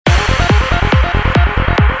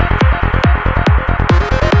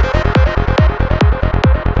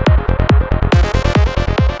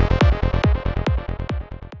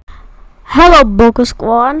Hello, Boca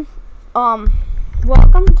Squad.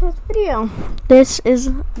 Welcome to this video. This is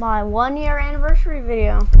my 1-year anniversary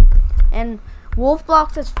video, and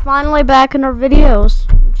Wolfblocks is finally back in her videos.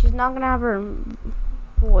 She's not gonna have her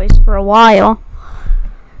voice for a while,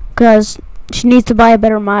 cause she needs to buy a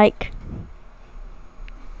better mic.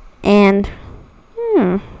 And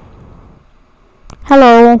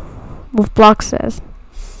hello, Wolfblocks says.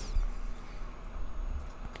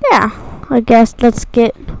 Yeah, I guess let's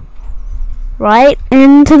get right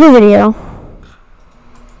into the video.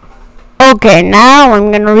 Okay, now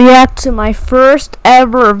I'm gonna react to my first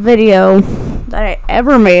ever video that I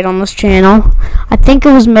ever made on this channel. I think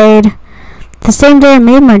it was made the same day I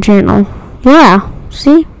made my channel. Yeah,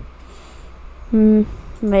 see?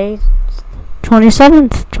 May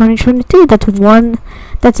 27th, 2022.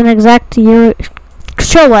 That's an exact year.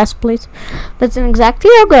 Show less, please. That's an exact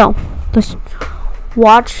year ago. Let's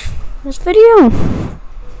watch this video.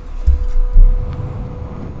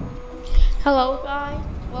 Hello guys,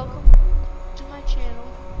 welcome to my channel.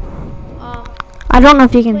 I don't know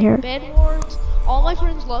if you can hear it. Bed Wars. All my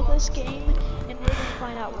friends love this game, and we're gonna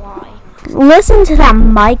find out why. Listen to that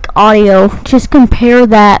mic audio. Just compare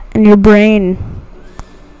that in your brain.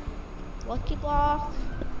 Lucky Block,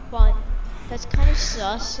 fun. That's kind of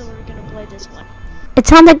sus, so we're gonna play this one. It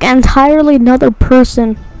sounds like entirely another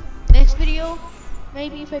person. Next video,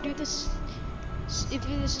 maybe if I do this, if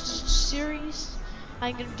this is a series,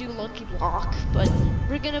 I'm gonna do Lucky Block, but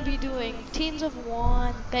we're gonna be doing Teams of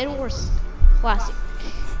One, Bed Wars Classic.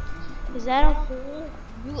 Is that a whole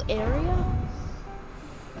new area?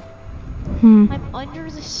 I'm under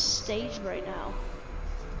the stage right now.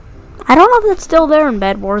 I don't know if it's still there in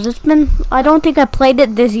Bed Wars. I don't think I played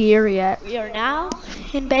it this year yet. We are now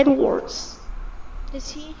in Bed Wars.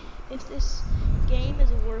 If this game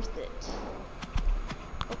is worth it.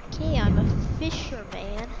 Okay, I'm a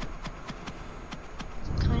fisherman.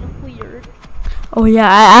 Kind of weird. Oh yeah,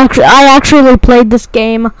 I actually played this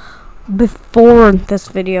game before this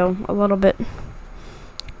video a little bit,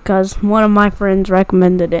 because one of my friends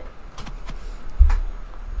recommended it.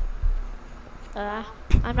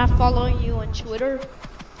 I'm not following you on Twitter.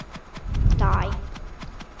 Die.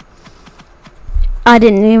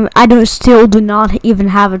 Still do not even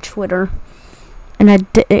have a Twitter, and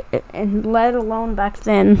and let alone back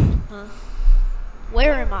then. Huh.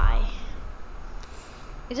 Where am I?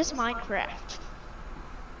 Is this Minecraft?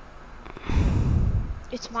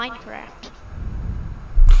 It's Minecraft.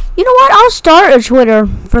 You know what? I'll start a Twitter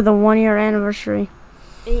for the 1-year anniversary.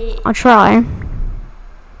 I'll try.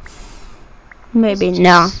 Maybe.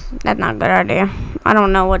 No, that's not a good idea. I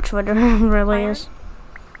don't know what Twitter really is.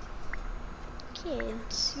 Okay,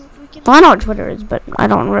 let's see what we can. Well, I know what Twitter is, but I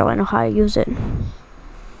don't really know how to use it.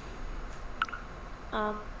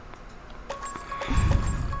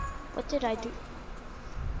 What did I do?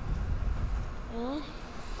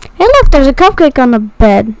 Hey, look, there's a cupcake on the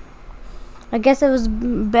bed. I guess it was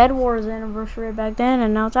Bed Wars anniversary back then,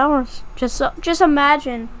 and now it's ours. Just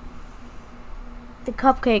imagine the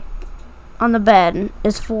cupcake on the bed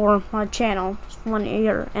is for my channel,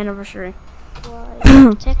 1-year anniversary.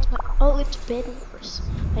 Protect my. Oh, it's Bed Wars.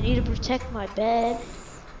 I need to protect my bed.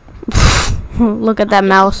 Look at that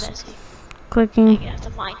mouse clicking. I'm gonna have to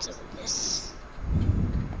mine some of this.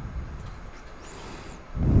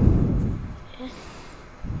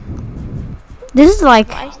 This is like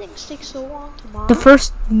Why things take so long to mine? the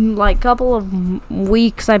first couple of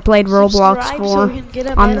weeks I played Roblox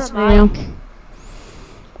on this video.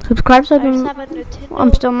 Subscribe so I can.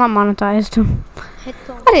 I'm still not monetized.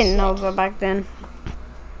 I didn't know that back then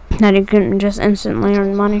that you couldn't just instantly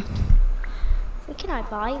earn money. What can I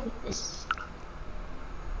buy with this?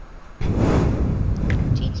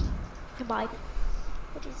 GG. Can buy.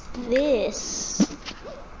 What is this?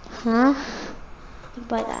 Huh? Can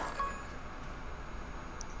buy that.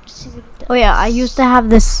 Oh yeah, I used to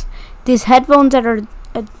have these headphones that are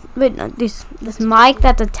this mic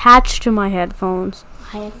that's attached to my headphones.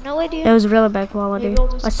 I have no idea. It was really bad quality.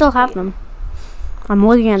 I still have them. I'm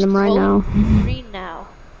looking at them right now. Green now.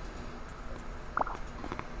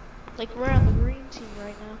 Like we're on the green team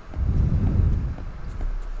right now.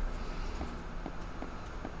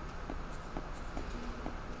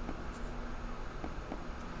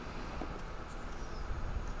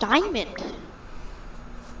 Diamond.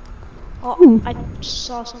 Oh, I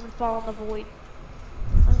saw someone fall in the void.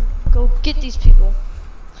 Go get these people.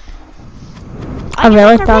 I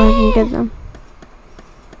really thought I could get them.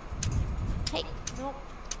 Hey, no.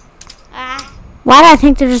 Ah. Why do I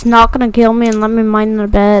think they're just not gonna kill me and let me mine their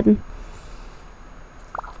bed?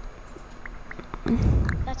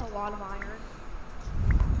 That's a lot of iron.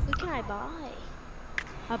 What can I buy?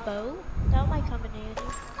 A bow?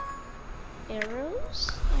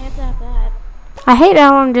 arrows? I have to have that. I hate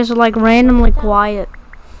how I'm just like randomly quiet.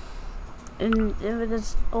 And with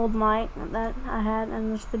this old mic that I had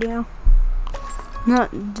in this video.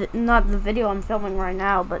 Not the video I'm filming right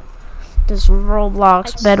now, but this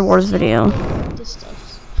Roblox Bed Wars video. This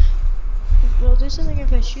stuff. Will it do something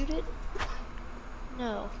if I shoot it?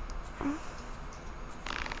 No.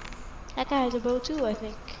 That guy has a bow too, I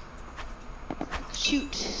think.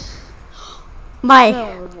 Shoot. My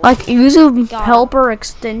No. like YouTube Got helper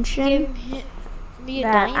extension Give me a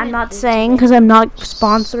that I'm diamond not is saying what- because I'm not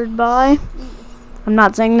sponsored by. I'm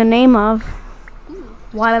not saying the name of. Ooh.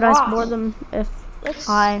 Why would I Ah. support them if Let's,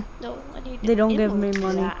 I? no, I need They don't give emerald me for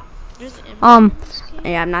money. that. There's an emerald in this game?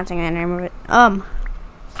 Yeah, I'm not saying the name of it.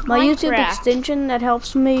 My YouTube Minecraft. extension that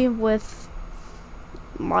helps me with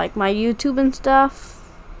like my YouTube and stuff.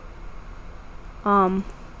 What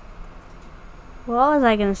was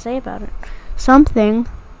I gonna say about it? Something.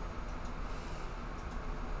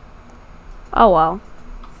 Oh well.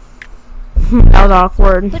 That was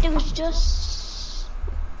awkward. But it was just.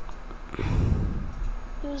 It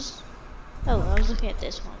was. Oh, I was looking at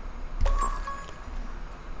this one.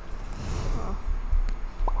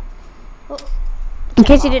 Oh. In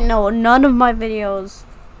case you didn't know, none of my videos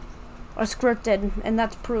are scripted, and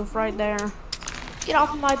that's proof right there. Get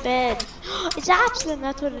off of my bed. It zaps them,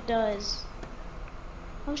 that's what it does.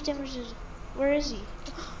 How much damage is. Where is he?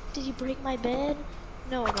 Did he break my bed?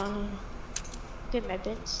 No. Okay, my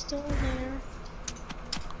bed's still in there.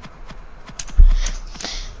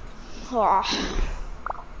 Oh.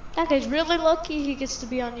 That guy's really lucky he gets to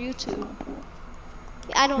be on YouTube.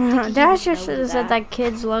 I don't think he Dad even just should have knows said that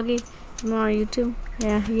kid's lucky. I'm on YouTube.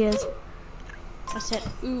 Yeah, he is. I said,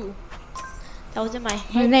 ooh. That was in my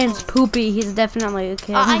head. His name's Poopy. He's definitely a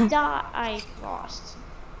kid. I died. I lost.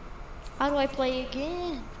 How do I play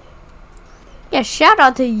again? Yeah, shout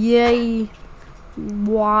out to Yay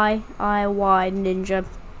YIY Ninja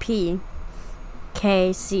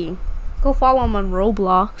PKC. Go follow him on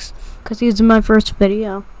Roblox, cause he's in my first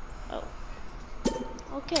video. Oh.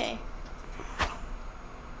 Okay.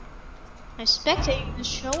 I'm spectating the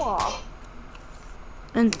show off.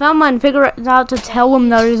 And someone figure it out to tell him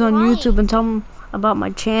that he's on YouTube and tell him about my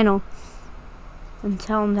channel. And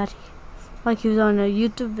tell him that he was on a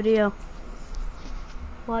YouTube video.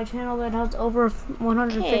 My channel that has over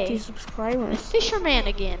 150 Okay. The subscribers. fisherman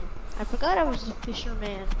again. I forgot I was the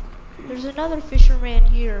fisherman. There's another fisherman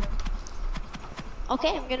here.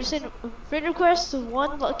 Okay, I'm gonna send a friend request to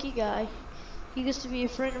one lucky guy. He gets to be a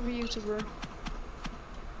friend of a YouTuber.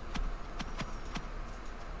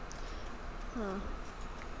 Huh.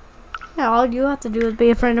 Yeah, all you have to do is be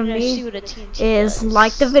a friend of Let's see me. what a TNT Is does.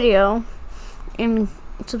 like the video and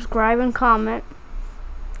subscribe and comment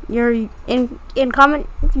your comment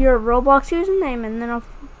your Roblox username, and then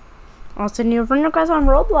I'll send you a friend request on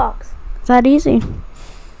Roblox. It's that easy.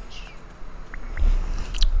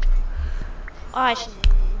 I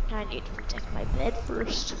need to protect my bed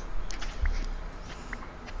first.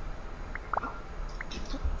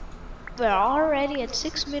 We're already at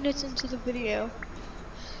 6 minutes into the video.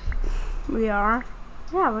 We are.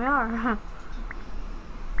 Yeah, we are.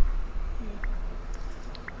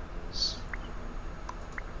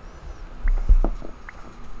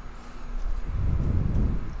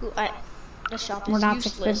 Ooh, the shop We're is not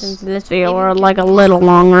 6 minutes useless. into this video. Maybe We're we like a can- little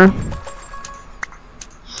longer.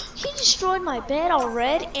 He destroyed my bed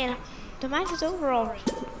already, and the match is over already.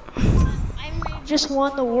 I just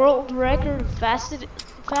won the world record fastest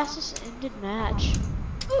ended match.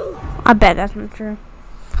 I bet that's not true.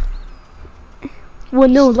 Well,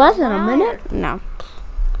 no, less than a minute? No.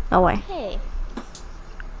 No way. Hey,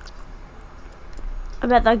 I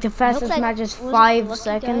bet like the I hope fastest that match is wasn't 5 lucky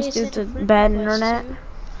seconds guys due sent to a friend bad request internet.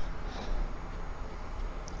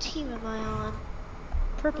 to. Team am I on?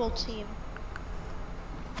 Purple team.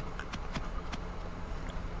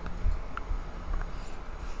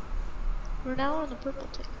 We're now on the purple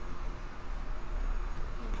team.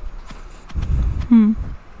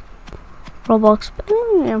 Roblox.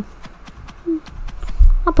 Yeah.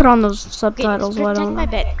 I'll put on those subtitles. Okay, Why let's protect don't my I?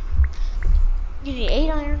 bed. You need 8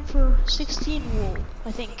 iron for 16 wool,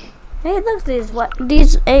 I think. Hey, look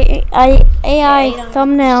these AI iron,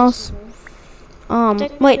 thumbnails. 16 wool.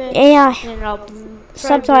 Protect my Wait, bed, AI and I'll try to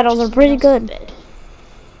subtitles build are pretty someone else's good. bed.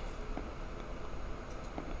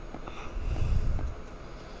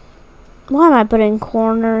 Why am I putting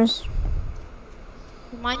corners?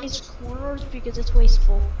 Mine needs corners because it's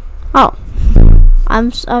wasteful. Oh,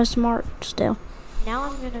 I'm smart still. Now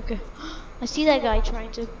I'm gonna go. I see that guy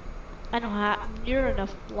trying to. I don't have near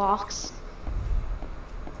enough blocks.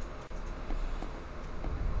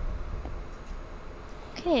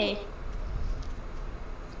 Okay.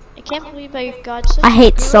 I can't believe I got such I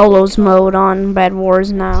hate good solos mode on Bed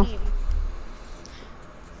Wars now. team.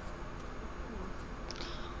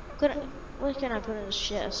 What can I put in this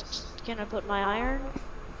chest? Can I put my iron?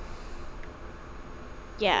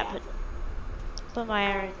 Yeah, put my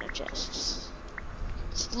iron in the chest.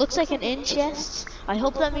 It looks like an in chest. I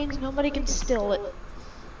hope that means nobody can steal it.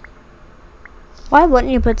 Why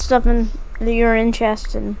wouldn't you put stuff in the urine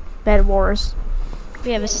chest in Bed Wars?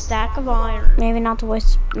 We have a stack of iron. Maybe not to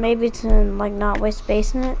waste. Maybe to like not waste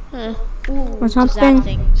space in it. Ooh, Or something. zap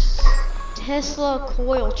things. Tesla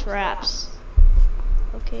coil traps.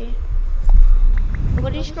 Okay.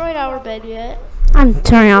 Nobody destroyed our bed yet. I'm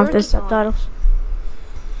turning off the Working on subtitles.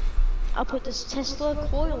 I'll put this Tesla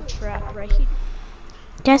coil trap right here.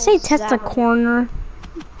 Did I say Oh, test the zap 'em. corner?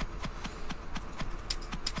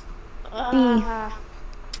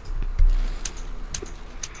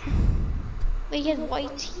 We get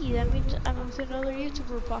white tea. That means I'm with another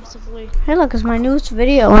YouTuber possibly. Hey, look, it's my newest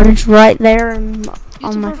video, and it's right there on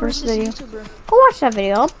my YouTuber first versus video. YouTuber. Go watch that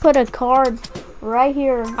video. I'll put a card right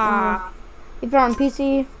here. If you're on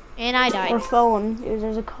PC And I or died. phone,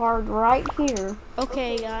 there's a card right here.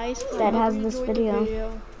 Okay, guys. I That hope has you this enjoyed the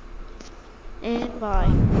video. And bye.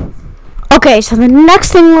 Okay, so the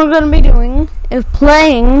next thing we're gonna be doing is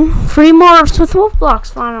playing Free Morphs with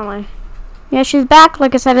Wolfblocks finally. Yeah, she's back,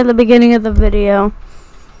 like I said at the beginning of the video.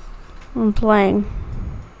 I'm playing.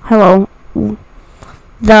 Hello.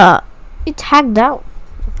 It tagged out.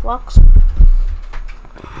 Wolfblocks.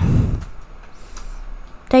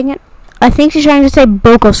 Dang it. I think she's trying to say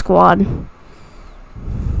Boko Squad.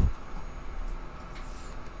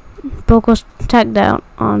 Boko's tagged out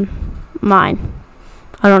on mine.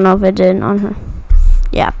 I don't know if it did on her.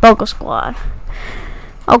 Yeah, Boko Squad.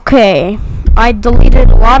 Okay, I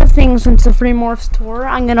deleted a lot of things since the Free Morphs tour.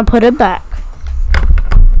 I'm gonna put it back.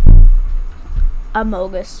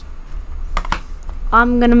 Amogus.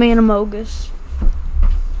 I'm gonna be an Amogus.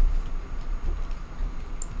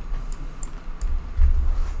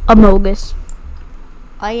 Amogus.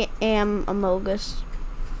 I am Amogus.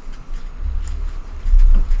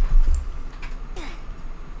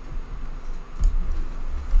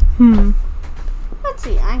 Let's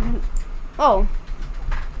see. I can. Oh.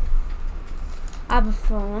 I have a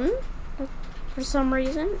phone for some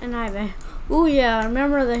reason, and I have a. Oh yeah, I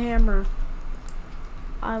remember the hammer.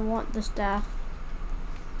 I want the staff.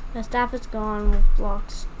 The staff is gone with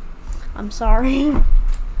blocks. I'm sorry.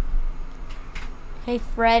 Hey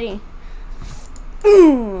Freddy.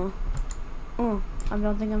 I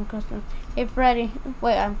don't think I'm custom. Hey Freddy.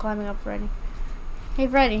 Wait, I'm climbing up Freddy. Hey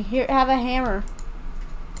Freddy, here, have a hammer.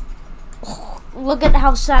 Look at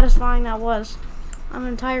how satisfying that was. An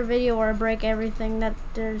entire video where I break everything that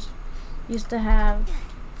there's used to have.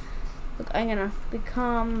 Look, I'm gonna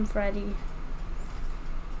become Freddy.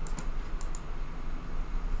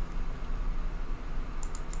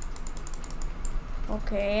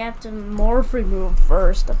 Okay, I have to morph remove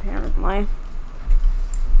first, apparently.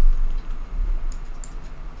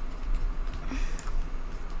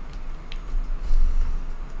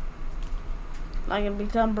 I can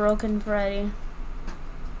become Broken Freddy.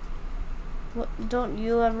 What, don't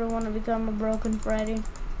you ever want to become a Broken Freddy?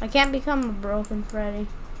 I can't become a Broken Freddy.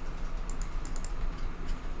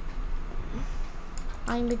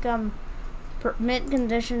 I can become mint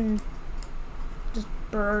condition, just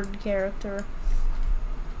bird character.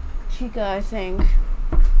 Chica, I think.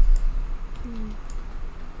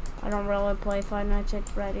 I don't really play Five Nights at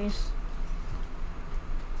Freddy's.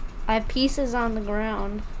 I have pieces on the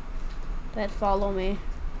ground that follow me.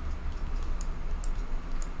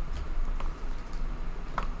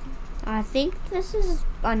 I think this is.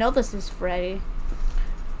 I know this is Freddy.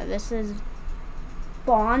 This is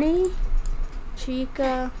Bonnie,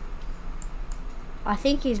 Chica. I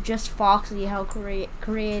think he's just Foxy. How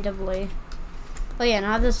creatively. Oh yeah, and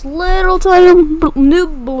I have this little tiny new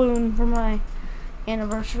balloon for my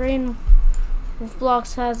anniversary, and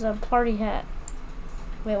Wolfblocks has a party hat.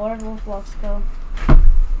 Wait, where did Wolfblocks go?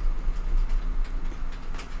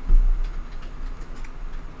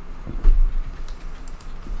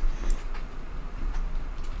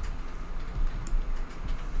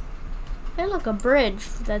 Hey, look, a bridge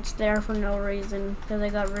that's there for no reason because I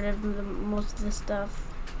got rid of most of the stuff.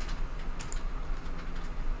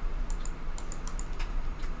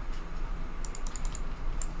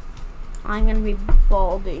 I'm gonna be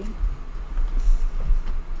Baldy.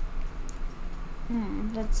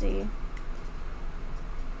 Let's see.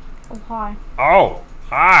 Oh, hi. Oh,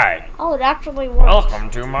 hi. Oh, it actually works. Welcome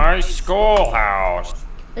to my schoolhouse.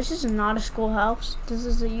 This is not a schoolhouse. This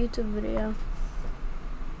is a YouTube video.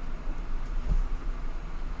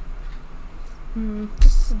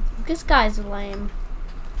 This guy's lame.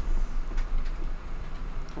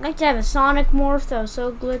 I'd like to have a Sonic morph that was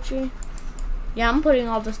so glitchy. Yeah, I'm putting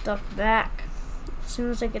all this stuff back as soon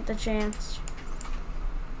as I get the chance.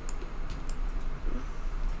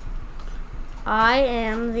 I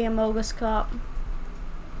am the Amogus Cop.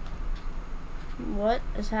 What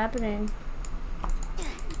is happening?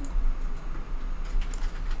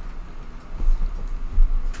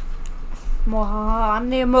 Mwahaha, I'm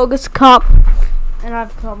the Amogus Cop, and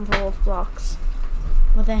I've come for Wolf Blocks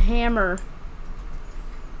with a hammer.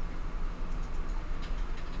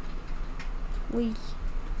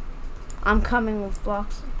 I'm coming with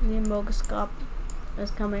blocks. The Amogus Cop is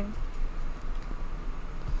coming.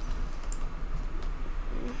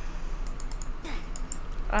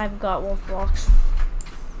 I've got wolf blocks.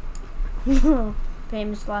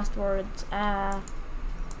 Famous last words. Well,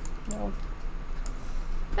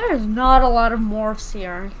 there's not a lot of morphs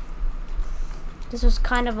here. This was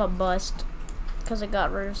kind of a bust because I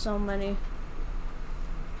got rid of so many.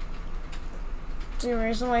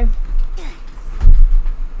 Seriously.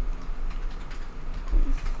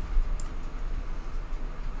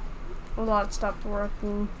 A lot stopped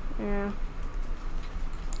working. Yeah.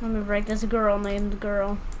 Let me break this girl named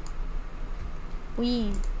Girl.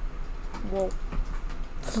 Whoa.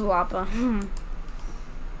 Floppa.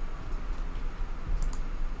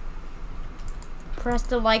 Press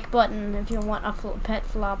the like button if you want a pet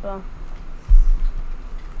Floppa.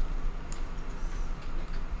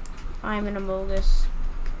 I'm an Amogus.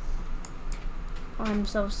 I'm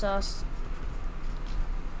so sus.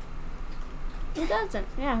 Who doesn't?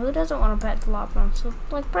 Yeah, who doesn't want a pet Floppa? So,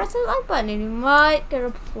 like, press the like button and you might get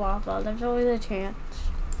a Floppa. There's always a chance.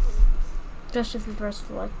 Just if you press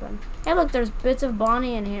the like button. Hey, look, there's bits of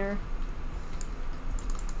Bonnie in here.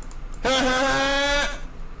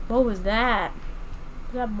 What was that?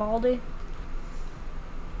 Is that Baldy?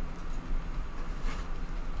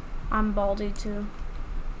 I'm Baldy too.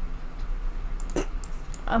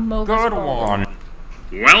 Amogus Good Baldy. one.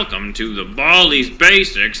 Welcome to the Baldi's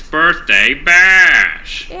Basics Birthday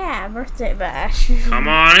Bash. Yeah, birthday bash. Come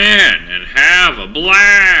on in and have a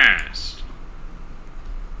blast.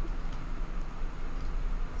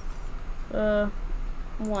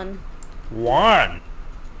 One.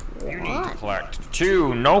 You need to collect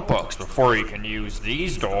 2 notebooks before you can use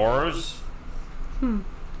these doors.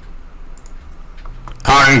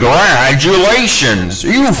 Congratulations!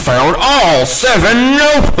 You found all 7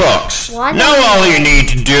 notebooks! What? Now all you need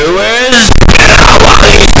to do is...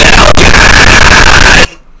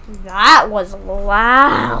 That was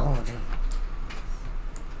loud.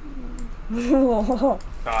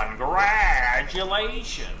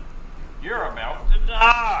 Congratulations! You're about to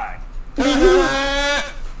die.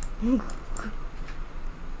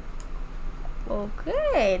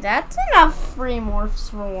 Okay, that's enough free morphs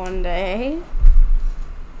for one day.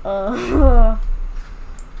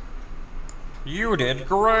 You did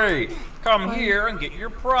great. Come here and get your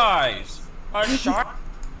prize. A shot.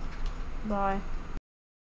 Bye.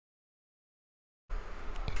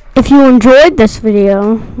 If you enjoyed this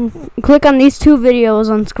video, click on these 2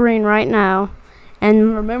 videos on screen right now.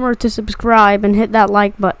 And remember to subscribe and hit that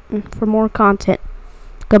like button for more content.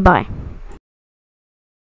 Goodbye.